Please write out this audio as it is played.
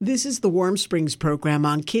This is the Warm Springs program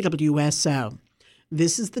on KWSO.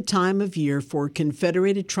 This is the time of year for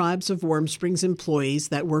Confederated Tribes of Warm Springs employees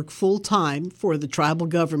that work full-time for the tribal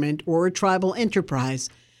government or a tribal enterprise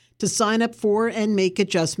to sign up for and make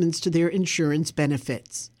adjustments to their insurance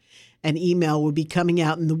benefits. An email will be coming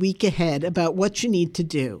out in the week ahead about what you need to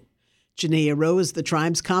do. Janaea Rowe is the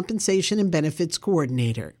tribe's compensation and benefits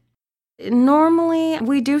coordinator. Normally,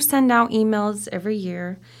 we do send out emails every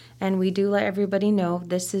year, and we do let everybody know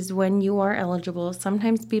this is when you are eligible.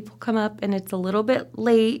 Sometimes people come up and it's a little bit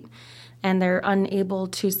late and they're unable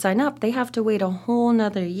to sign up. They have to wait a whole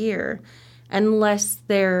nother year unless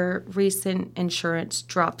their recent insurance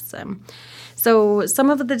drops them. So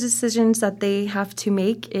some of the decisions that they have to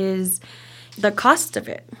make is the cost of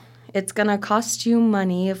it. It's going to cost you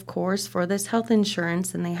money, of course, for this health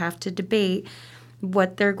insurance, and they have to debate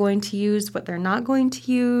what they're going to use, what they're not going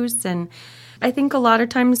to use. And I think a lot of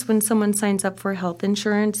times when someone signs up for health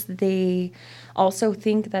insurance, they also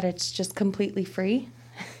think that it's just completely free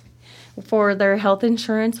for their health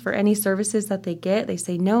insurance, for any services that they get. They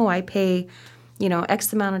say, no, I pay,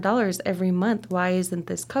 X amount of dollars every month. Why isn't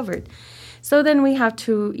this covered? So then we have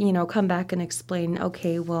to, come back and explain,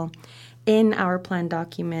 okay, well, in our plan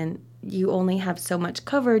document, you only have so much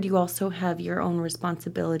covered. You also have your own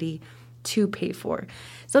responsibility to pay for.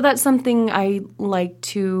 So that's something I like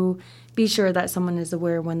to be sure that someone is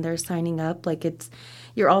aware when they're signing up.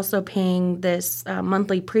 You're also paying this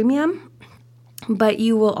monthly premium, but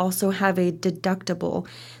you will also have a deductible.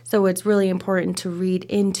 So it's really important to read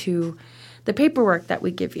into the paperwork that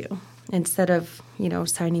we give you instead of,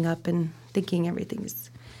 signing up and thinking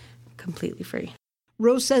everything's completely free.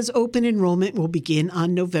 Rose says open enrollment will begin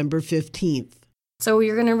on November 15th. So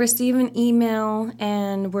you're going to receive an email,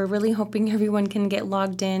 and we're really hoping everyone can get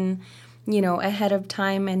logged in, ahead of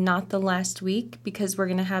time and not the last week, because we're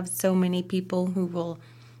going to have so many people who will,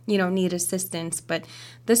 need assistance. But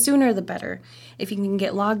the sooner the better. If you can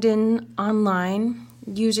get logged in online,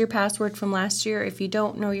 use your password from last year. If you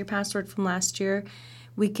don't know your password from last year,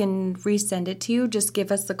 we can resend it to you. Just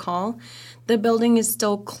give us a call. The building is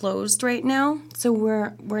still closed right now, so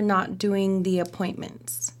we're not doing the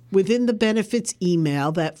appointments. Within the benefits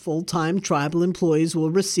email that full-time tribal employees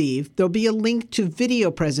will receive, there'll be a link to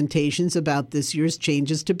video presentations about this year's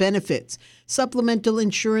changes to benefits, supplemental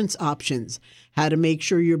insurance options, how to make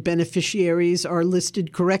sure your beneficiaries are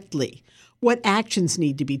listed correctly, what actions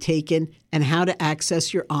need to be taken, and how to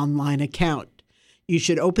access your online account. You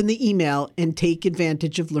should open the email and take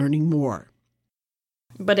advantage of learning more.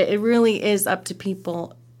 But it really is up to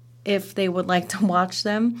people if they would like to watch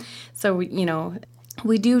them. So,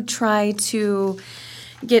 we do try to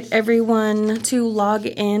get everyone to log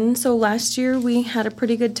in. So last year we had a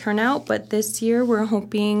pretty good turnout, but this year we're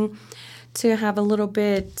hoping to have a little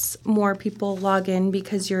bit more people log in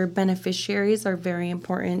because your beneficiaries are very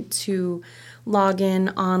important to log in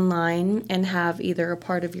online and have either a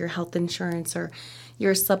part of your health insurance or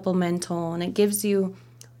your supplemental, and it gives you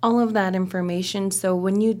all of that information. So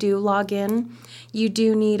when you do log in, you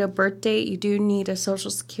do need a birth date, you do need a social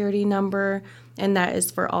security number, and that is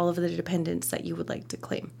for all of the dependents that you would like to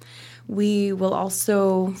claim. We will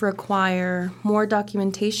also require more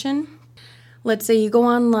documentation. Let's say you go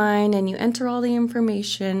online and you enter all the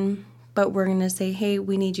information, but we're going to say, hey,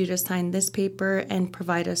 we need you to sign this paper and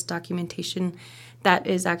provide us documentation that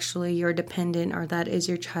is actually your dependent or that is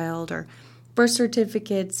your child, or birth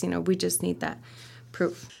certificates. We just need that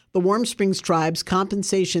proof. The Warm Springs Tribe's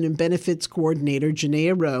compensation and benefits coordinator,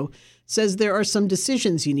 Janaea Rowe, says there are some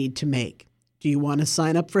decisions you need to make. Do you want to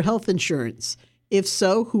sign up for health insurance? If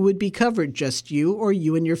so, who would be covered, just you or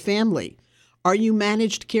you and your family? Are you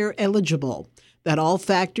managed care eligible? That all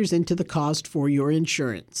factors into the cost for your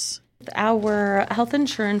insurance. Our health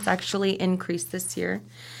insurance actually increased this year.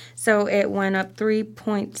 So it went up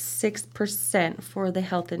 3.6% for the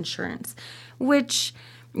health insurance, which,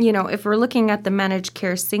 if we're looking at the managed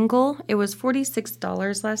care single, it was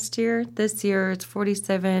 $46 last year. This year it's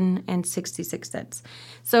 $47.66.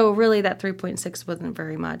 So really that 3.6 wasn't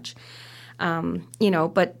very much,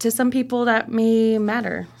 but to some people that may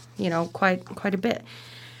matter, quite a bit.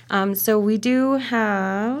 So we do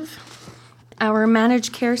have our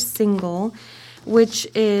managed care single, which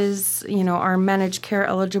is, our managed care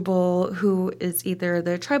eligible who is either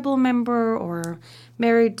the tribal member or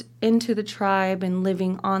married into the tribe and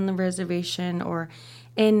living on the reservation or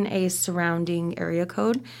in a surrounding area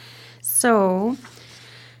code. So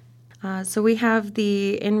we have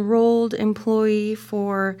the enrolled employee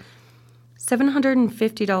for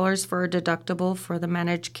 $750 for a deductible for the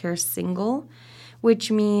managed care single.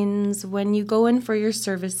 which means when you go in for your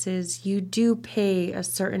services, you do pay a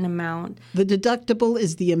certain amount. The deductible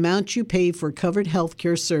is the amount you pay for covered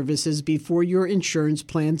healthcare services before your insurance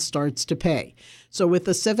plan starts to pay. So with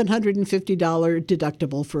a $750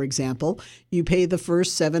 deductible, for example, you pay the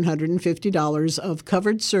first $750 of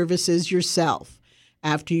covered services yourself.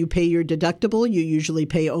 After you pay your deductible, you usually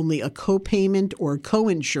pay only a co-payment or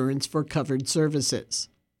co-insurance for covered services.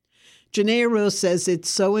 Janaea Rose says it's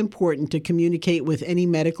so important to communicate with any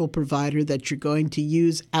medical provider that you're going to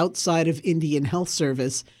use outside of Indian Health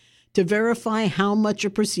Service to verify how much a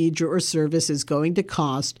procedure or service is going to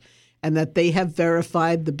cost and that they have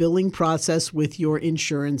verified the billing process with your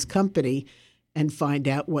insurance company and find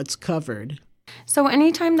out what's covered. So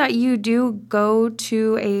anytime that you do go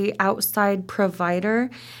to a outside provider,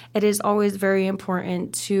 it is always very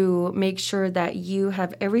important to make sure that you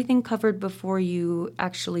have everything covered before you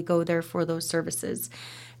actually go there for those services.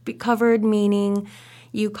 Be covered meaning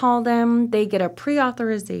you call them, they get a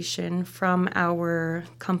pre-authorization from our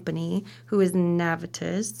company, who is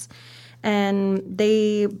Navitus, and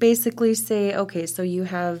they basically say, okay, so you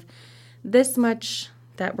have this much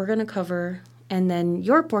that we're going to cover, and then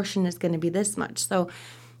your portion is going to be this much. So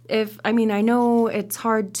I know it's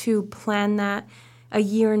hard to plan that a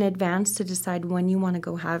year in advance to decide when you want to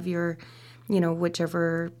go have your,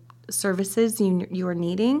 whichever services you are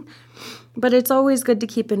needing. But it's always good to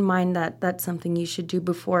keep in mind that that's something you should do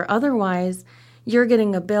before. Otherwise, you're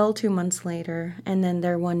getting a bill 2 months later, and then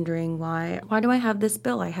they're wondering, why do I have this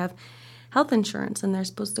bill? I have health insurance, and they're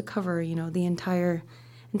supposed to cover, the entire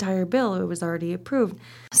bill. It was already approved.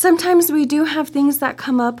 Sometimes we do have things that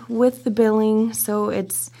come up with the billing, so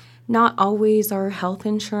it's not always our health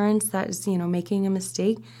insurance that is, making a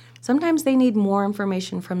mistake. Sometimes they need more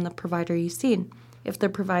information from the provider you see. If the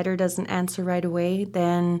provider doesn't answer right away,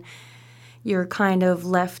 then you're kind of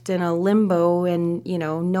left in a limbo and,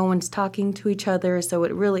 no one's talking to each other, so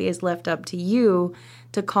it really is left up to you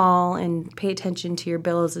to call and pay attention to your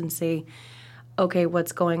bills and say, okay,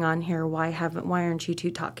 what's going on here? Why aren't you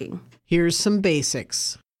two talking? Here's some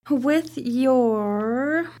basics. With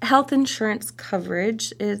your health insurance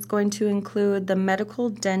coverage, it's going to include the medical,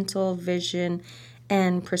 dental, vision,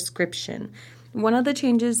 and prescription. One of the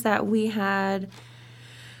changes that we had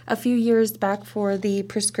a few years back for the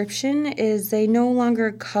prescription is they no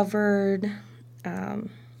longer covered,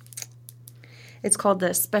 it's called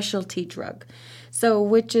the specialty drug. So,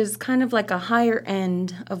 which is kind of like a higher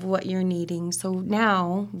end of what you're needing. So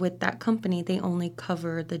now, with that company, they only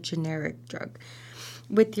cover the generic drug.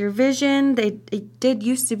 With your vision, it did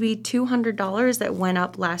used to be $200 that went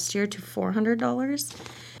up last year to $400.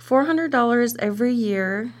 $400 every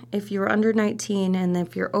year if you're under 19, and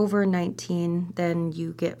if you're over 19, then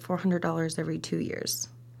you get $400 every 2 years.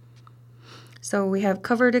 So we have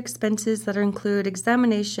covered expenses that include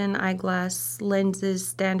examination, eyeglass, lenses,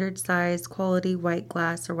 standard size, quality white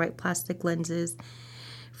glass or white plastic lenses,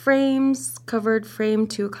 frames, covered frame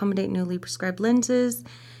to accommodate newly prescribed lenses,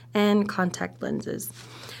 and contact lenses.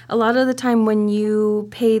 A lot of the time when you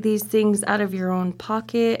pay these things out of your own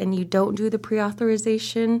pocket and you don't do the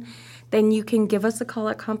pre-authorization, then you can give us a call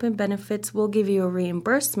at Comp and Benefits. We'll give you a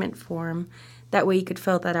reimbursement form. That way you could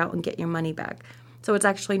fill that out and get your money back. So it's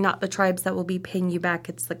actually not the tribes that will be paying you back,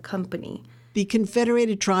 it's the company. The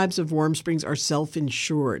Confederated Tribes of Warm Springs are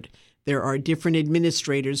self-insured. There are different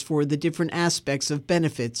administrators for the different aspects of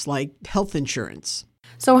benefits like health insurance.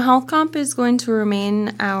 So Health Comp is going to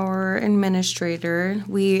remain our administrator.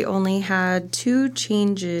 We only had 2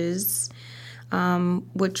 changes,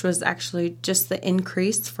 which was actually just the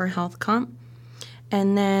increase for Health Comp.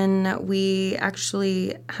 And then we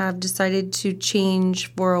actually have decided to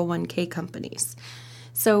change 401k companies.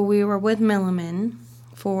 So we were with Milliman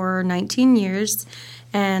for 19 years,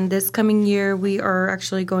 and this coming year we are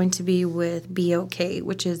actually going to be with BOK,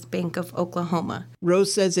 which is Bank of Oklahoma.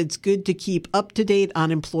 Rose says it's good to keep up to date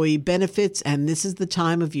on employee benefits, and this is the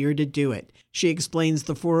time of year to do it. She explains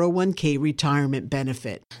the 401k retirement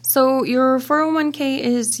benefit. So your 401k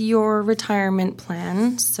is your retirement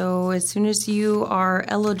plan. So as soon as you are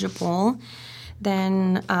eligible,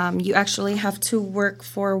 then you actually have to work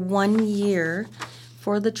for 1 year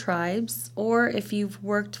for the tribes. Or if you've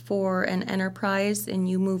worked for an enterprise and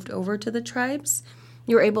you moved over to the tribes,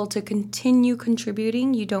 you're able to continue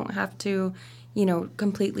contributing. You don't have to,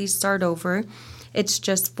 completely start over. It's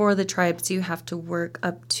just for the tribes you have to work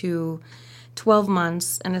up to 12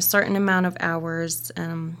 months and a certain amount of hours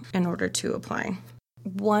in order to apply.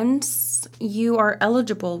 Once you are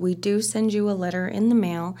eligible, we do send you a letter in the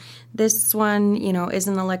mail. This one,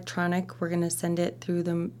 isn't electronic. We're going to send it through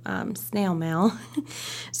the snail mail.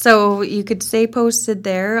 So you could stay posted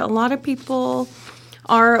there. A lot of people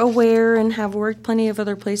are aware and have worked plenty of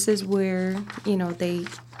other places where, they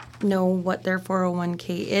know what their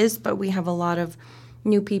 401k is, but we have a lot of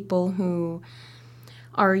new people who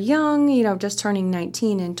are young, just turning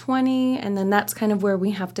 19 and 20, and then that's kind of where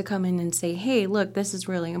we have to come in and say, hey, look, this is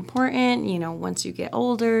really important. Once you get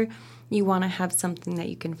older, you want to have something that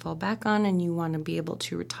you can fall back on, and you want to be able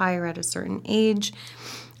to retire at a certain age,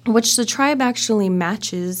 which the tribe actually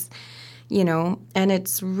matches, and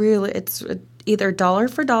it's either dollar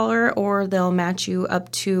for dollar, or they'll match you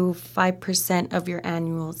up to 5% of your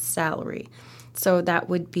annual salary. So that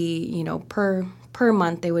would be, per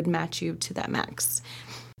month, they would match you to that max.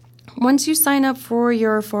 Once you sign up for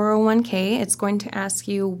your 401k, it's going to ask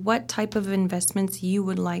you what type of investments you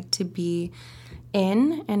would like to be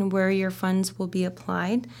in and where your funds will be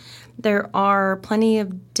applied. There are plenty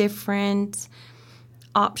of different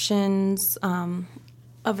options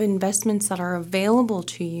of investments that are available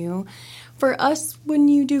to you. For us, when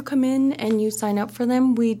you do come in and you sign up for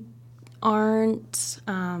them, we aren't,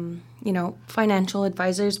 financial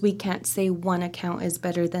advisors. We can't say one account is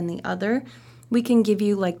better than the other. We can give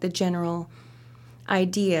you the general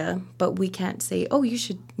idea, but we can't say, oh, you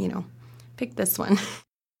should, pick this one.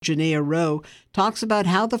 Janaea Rowe talks about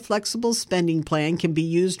how the flexible spending plan can be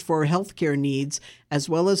used for healthcare needs as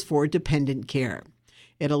well as for dependent care.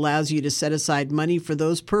 It allows you to set aside money for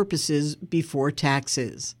those purposes before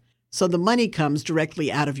taxes. So the money comes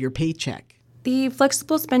directly out of your paycheck. The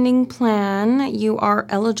flexible spending plan, you are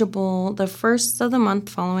eligible the first of the month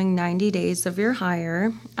following 90 days of your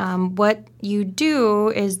hire. What you do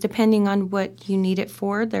is, depending on what you need it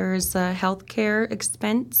for, there's a healthcare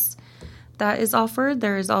expense that is offered.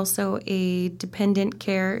 There is also a dependent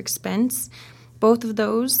care expense. Both of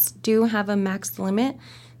those do have a max limit.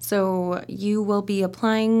 So you will be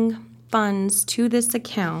applying funds to this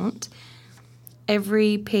account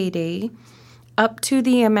every payday up to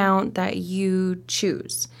the amount that you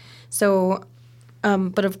choose. So,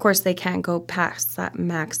 but of course they can't go past that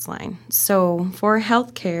max line. So for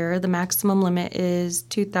healthcare, the maximum limit is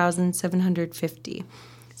 $2,750.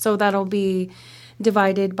 So that'll be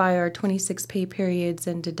divided by our 26 pay periods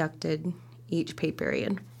and deducted each pay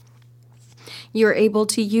period. You're able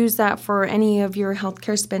to use that for any of your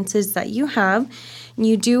healthcare expenses that you have.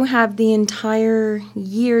 You do have the entire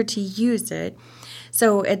year to use it.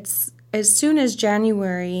 So it's as soon as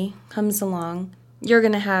January comes along, you're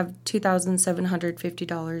going to have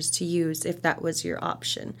 $2,750 to use if that was your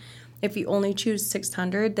option. If you only choose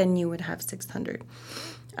 $600, then you would have $600.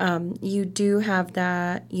 You do have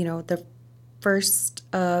that, the first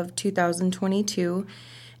of 2022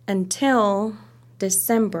 until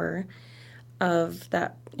December of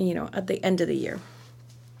that, at the end of the year.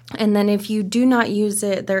 And then if you do not use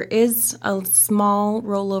it, there is a small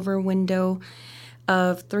rollover window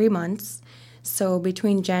of 3 months. So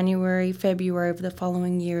between January, February of the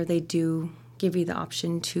following year, they do give you the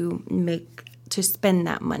option to spend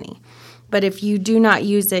that money. But if you do not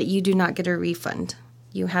use it, you do not get a refund.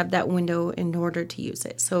 You have that window in order to use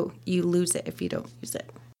it. So you lose it if you don't use it.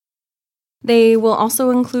 They will also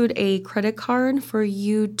include a credit card for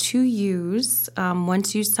you to use.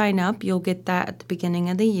 Once you sign up, you'll get that at the beginning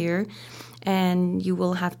of the year, and you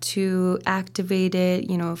will have to activate it.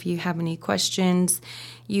 If you have any questions,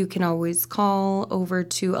 you can always call over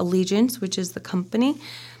to Allegiance, which is the company.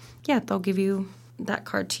 Yeah, they'll give you that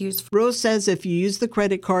card to use. Rose says if you use the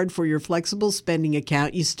credit card for your flexible spending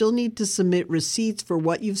account, you still need to submit receipts for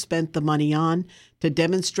what you've spent the money on to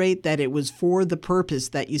demonstrate that it was for the purpose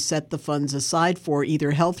that you set the funds aside for,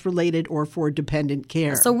 either health-related or for dependent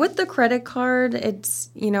care. So with the credit card,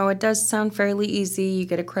 it's, it does sound fairly easy. You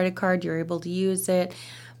get a credit card, you're able to use it,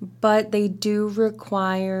 but they do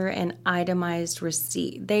require an itemized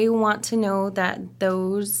receipt. They want to know that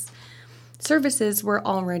those services were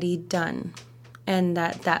already done and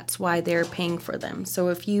that's why they're paying for them. So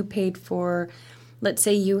if you paid for, let's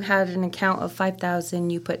say you had an account of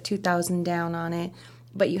 $5,000, you put $2,000 down on it,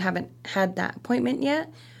 but you haven't had that appointment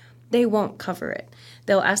yet, they won't cover it.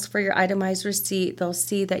 They'll ask for your itemized receipt. They'll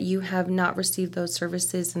see that you have not received those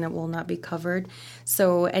services and it will not be covered.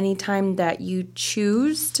 So anytime that you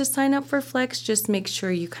choose to sign up for Flex, just make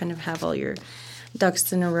sure you kind of have all your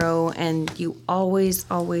ducks in a row and you always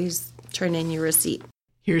turn in your receipt.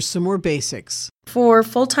 Here's some more basics. For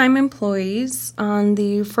full-time employees, on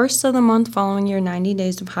the first of the month following your 90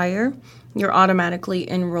 days of hire, you're automatically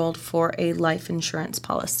enrolled for a life insurance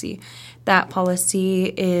policy. That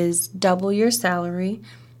policy is double your salary.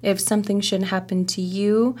 If something should happen to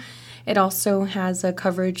you, it also has a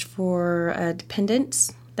coverage for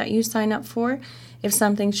dependents that you sign up for. If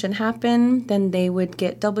something should happen, then they would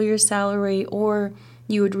get double your salary, or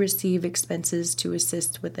you would receive expenses to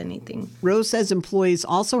assist with anything. Rose says employees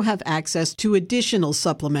also have access to additional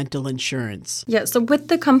supplemental insurance. Yeah, so with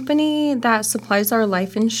the company that supplies our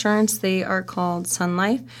life insurance, they are called Sun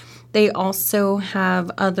Life. They also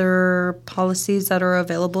have other policies that are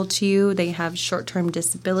available to you. They have short-term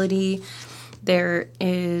disability. There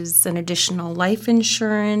is an additional life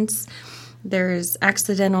insurance. There's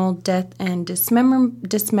accidental death and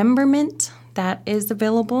dismemberment that is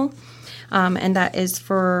available. And that is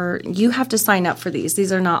you have to sign up for these.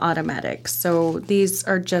 These are not automatic. So these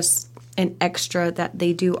are just an extra that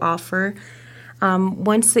they do offer.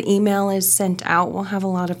 Once the email is sent out, we'll have a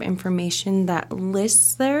lot of information that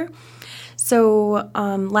lists there. So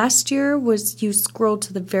last year you scrolled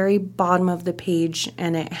to the very bottom of the page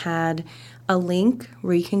and it had a link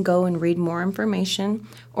where you can go and read more information,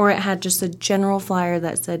 or it had just a general flyer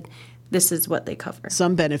that said, this is what they cover.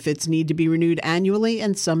 Some benefits need to be renewed annually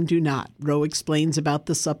and some do not. Roe explains about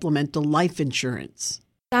the supplemental life insurance.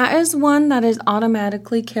 That is one that is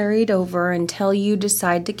automatically carried over until you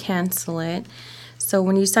decide to cancel it. So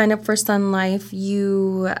when you sign up for Sun Life,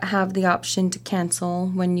 you have the option to cancel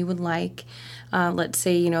when you would like. Let's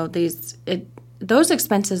say, those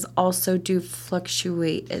expenses also do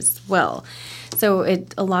fluctuate as well. So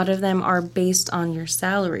a lot of them are based on your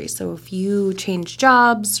salary. So if you change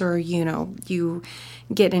jobs or, you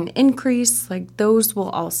get an increase, those will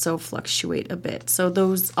also fluctuate a bit. So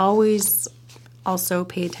those always also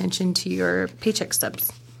pay attention to your paycheck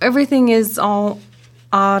stubs. Everything is all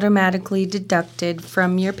automatically deducted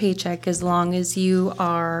from your paycheck as long as you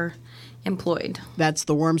are employed. That's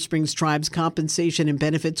the Warm Springs Tribe's Compensation and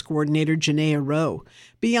Benefits Coordinator, Janaea Rowe.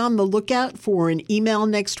 Be on the lookout for an email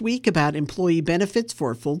next week about employee benefits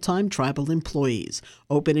for full-time tribal employees.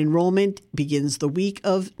 Open enrollment begins the week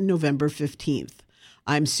of November 15th.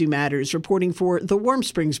 I'm Sue Matters reporting for the Warm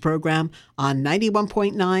Springs program on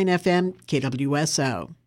 91.9 FM KWSO.